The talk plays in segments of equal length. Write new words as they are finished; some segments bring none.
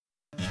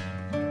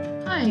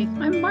Hi,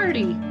 I'm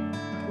Marty.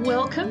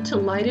 Welcome to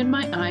Light in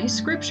My Eye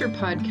Scripture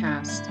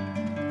Podcast.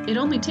 It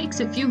only takes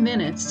a few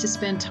minutes to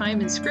spend time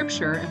in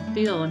Scripture and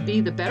feel and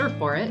be the better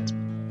for it.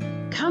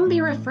 Come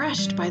be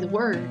refreshed by the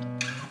Word.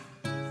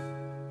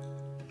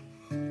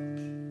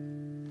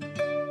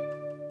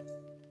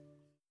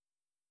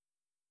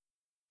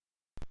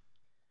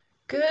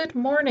 Good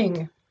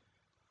morning.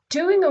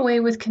 Doing away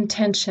with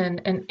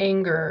contention and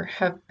anger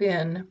have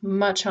been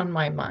much on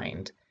my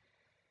mind.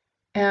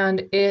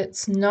 And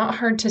it's not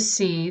hard to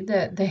see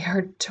that they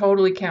are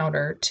totally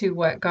counter to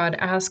what God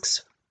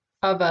asks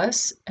of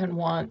us and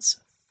wants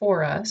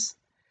for us.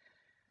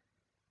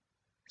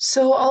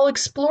 So I'll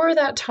explore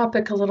that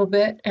topic a little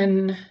bit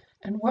and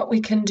what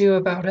we can do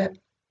about it.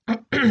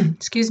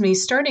 Excuse me,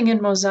 starting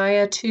in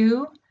Mosiah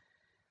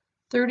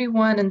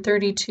 2:31 and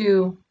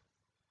 32.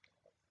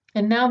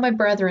 And now, my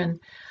brethren,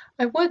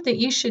 I would that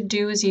ye should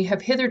do as ye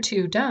have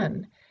hitherto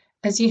done,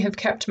 as ye have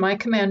kept my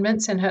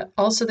commandments and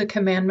also the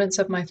commandments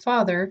of my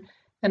Father,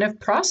 and have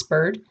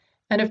prospered,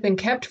 and have been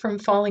kept from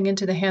falling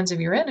into the hands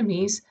of your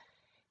enemies.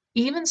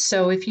 Even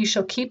so, if ye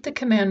shall keep the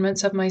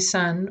commandments of my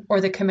Son,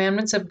 or the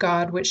commandments of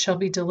God which shall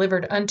be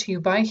delivered unto you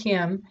by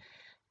him,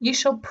 ye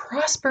shall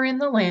prosper in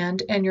the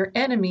land, and your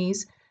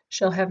enemies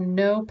shall have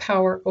no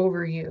power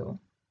over you.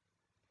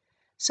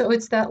 So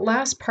it's that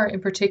last part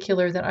in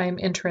particular that I am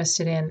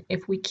interested in.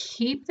 If we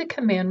keep the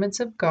commandments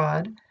of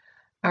God,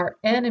 our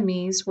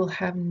enemies will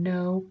have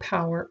no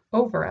power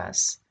over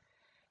us.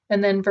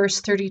 And then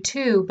verse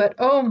 32, but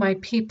O my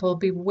people,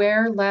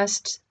 beware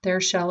lest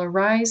there shall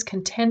arise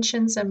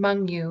contentions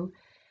among you,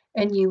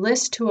 and ye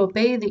list to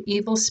obey the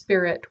evil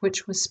spirit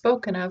which was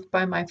spoken of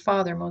by my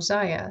father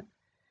Mosiah.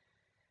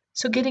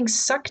 So getting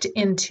sucked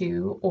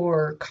into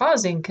or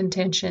causing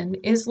contention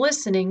is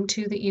listening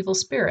to the evil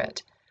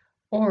spirit,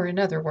 or in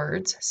other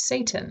words,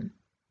 Satan.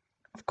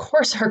 Of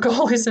course, our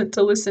goal isn't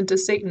to listen to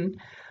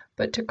Satan,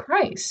 but to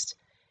Christ.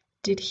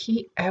 Did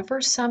he ever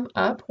sum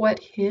up what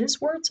his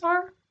words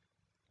are?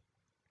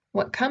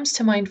 What comes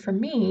to mind for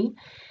me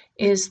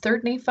is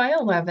 3 Nephi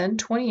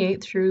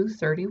 11:28 through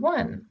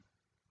 31.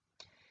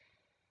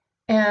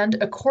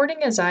 And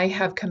according as I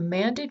have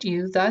commanded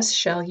you, thus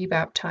shall ye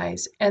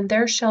baptize, and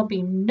there shall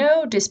be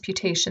no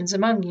disputations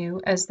among you,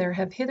 as there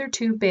have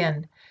hitherto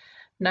been.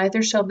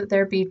 Neither shall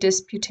there be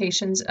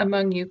disputations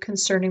among you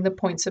concerning the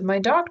points of my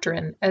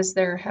doctrine, as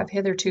there have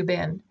hitherto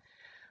been.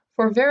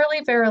 For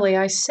verily, verily,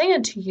 I say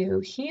unto you,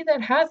 he that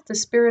hath the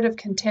spirit of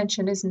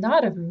contention is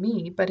not of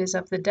me, but is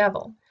of the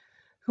devil,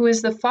 who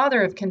is the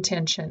father of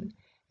contention,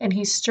 and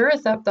he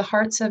stirreth up the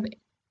hearts of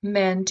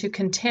men to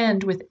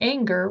contend with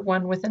anger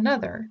one with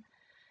another.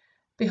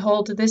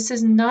 Behold, this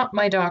is not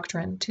my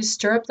doctrine, to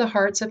stir up the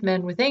hearts of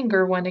men with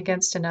anger one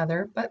against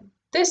another, but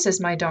this is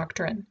my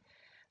doctrine,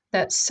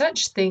 that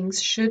such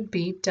things should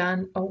be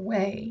done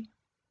away.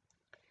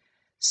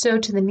 So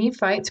to the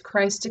Nephites,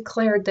 Christ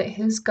declared that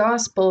his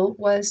gospel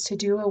was to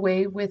do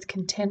away with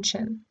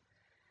contention.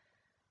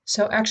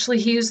 So actually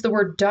he used the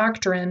word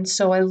doctrine,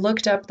 so I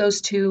looked up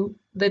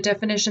the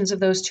definitions of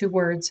those two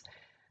words.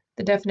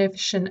 The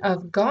definition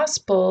of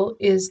gospel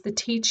is the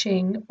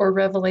teaching or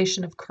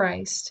revelation of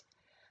Christ.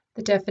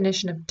 The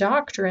definition of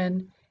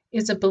doctrine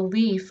is a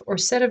belief or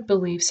set of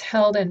beliefs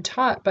held and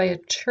taught by a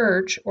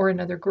church or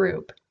another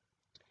group.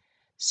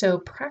 So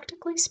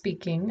practically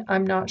speaking,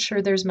 I'm not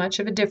sure there's much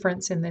of a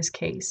difference in this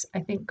case.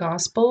 I think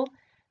gospel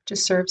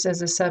just serves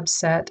as a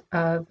subset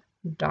of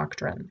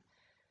doctrine.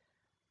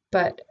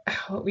 But,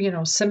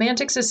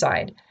 semantics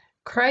aside,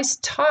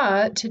 Christ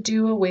taught to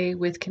do away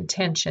with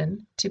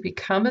contention, to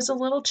become as a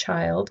little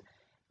child,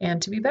 and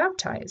to be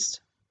baptized.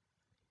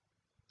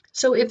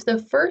 So if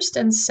the first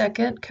and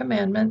second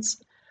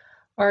commandments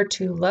are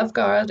to love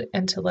God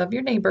and to love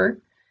your neighbor,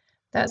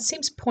 that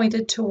seems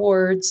pointed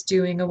towards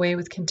doing away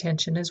with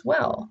contention as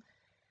well.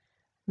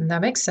 And that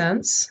makes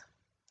sense.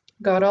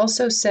 God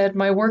also said,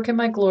 my work and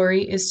my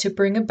glory is to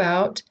bring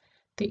about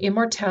the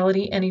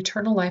immortality and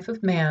eternal life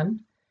of man,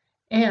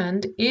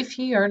 and if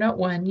ye are not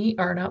one, ye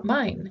are not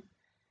mine.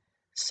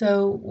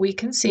 So we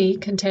can see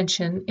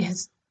contention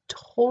is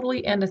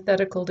totally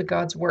antithetical to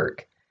God's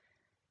work.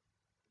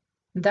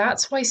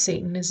 That's why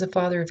Satan is the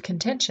father of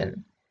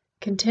contention.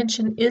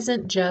 Contention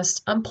isn't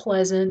just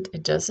unpleasant.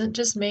 It doesn't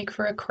just make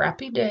for a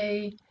crappy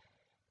day.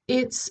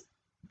 It's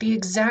the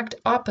exact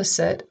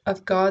opposite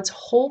of God's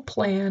whole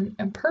plan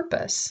and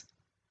purpose.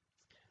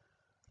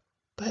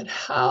 But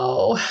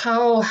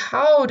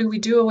how do we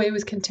do away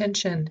with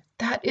contention?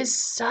 That is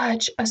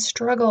such a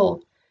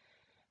struggle.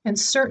 And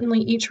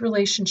certainly each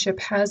relationship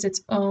has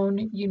its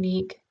own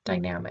unique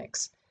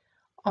dynamics.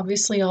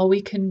 Obviously, all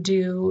we can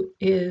do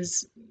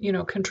is,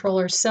 control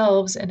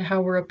ourselves and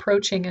how we're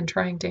approaching and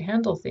trying to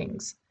handle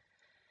things.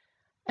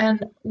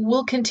 And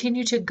we'll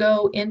continue to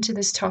go into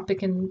this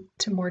topic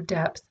into more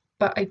depth,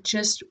 but I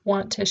just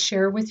want to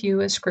share with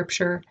you a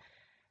scripture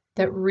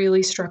that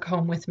really struck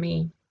home with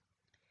me.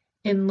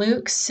 In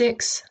Luke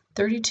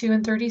 6:32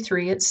 and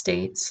 33, it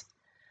states,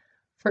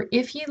 for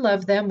if ye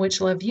love them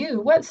which love you,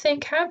 what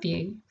thank have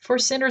ye? For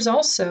sinners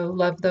also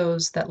love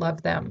those that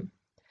love them.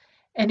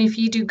 And if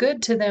ye do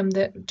good to them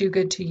that do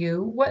good to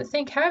you, what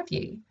thank have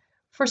ye?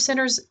 For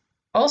sinners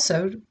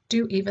also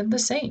do even the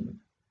same.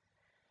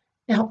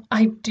 Now,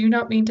 I do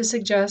not mean to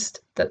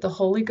suggest that the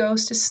Holy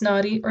Ghost is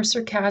snotty or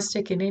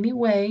sarcastic in any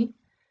way,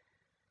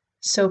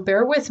 so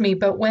bear with me,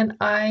 but when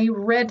I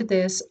read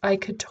this, I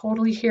could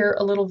totally hear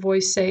a little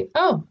voice say,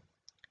 "Oh,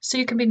 so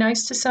you can be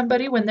nice to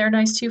somebody when they're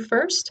nice to you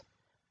first?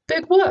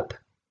 Big whoop."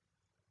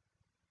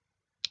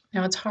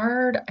 Now, it's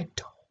hard. I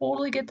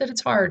totally get that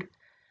it's hard,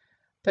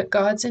 but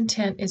God's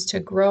intent is to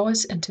grow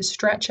us and to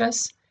stretch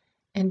us,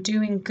 and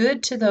doing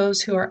good to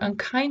those who are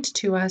unkind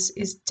to us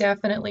is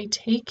definitely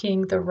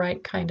taking the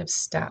right kind of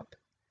step.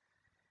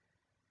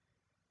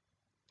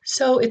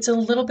 So it's a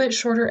little bit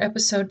shorter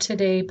episode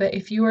today, but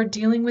if you are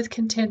dealing with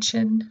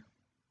contention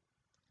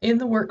in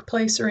the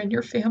workplace or in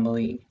your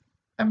family,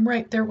 I'm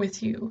right there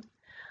with you.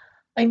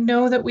 I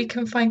know that we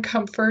can find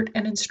comfort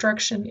and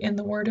instruction in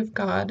the Word of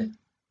God.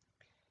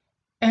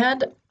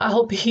 And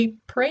I'll be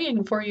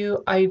praying for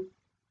you. I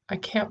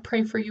can't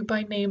pray for you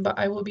by name, but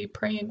I will be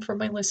praying for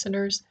my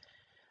listeners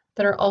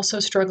that are also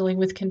struggling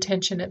with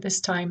contention at this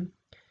time.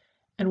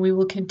 And we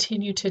will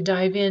continue to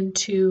dive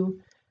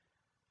into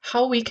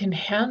how we can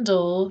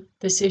handle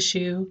this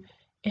issue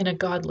in a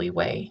godly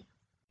way.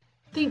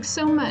 Thanks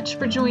so much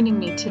for joining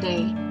me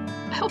today.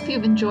 I hope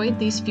you've enjoyed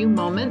these few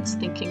moments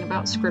thinking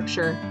about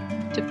Scripture.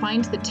 To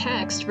find the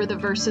text for the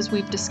verses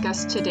we've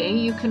discussed today,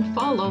 you can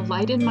follow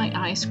Light in My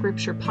Eye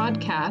Scripture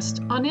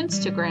Podcast on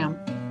Instagram.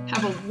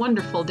 Have a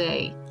wonderful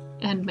day,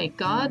 and may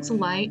God's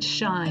light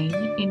shine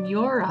in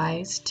your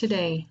eyes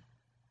today.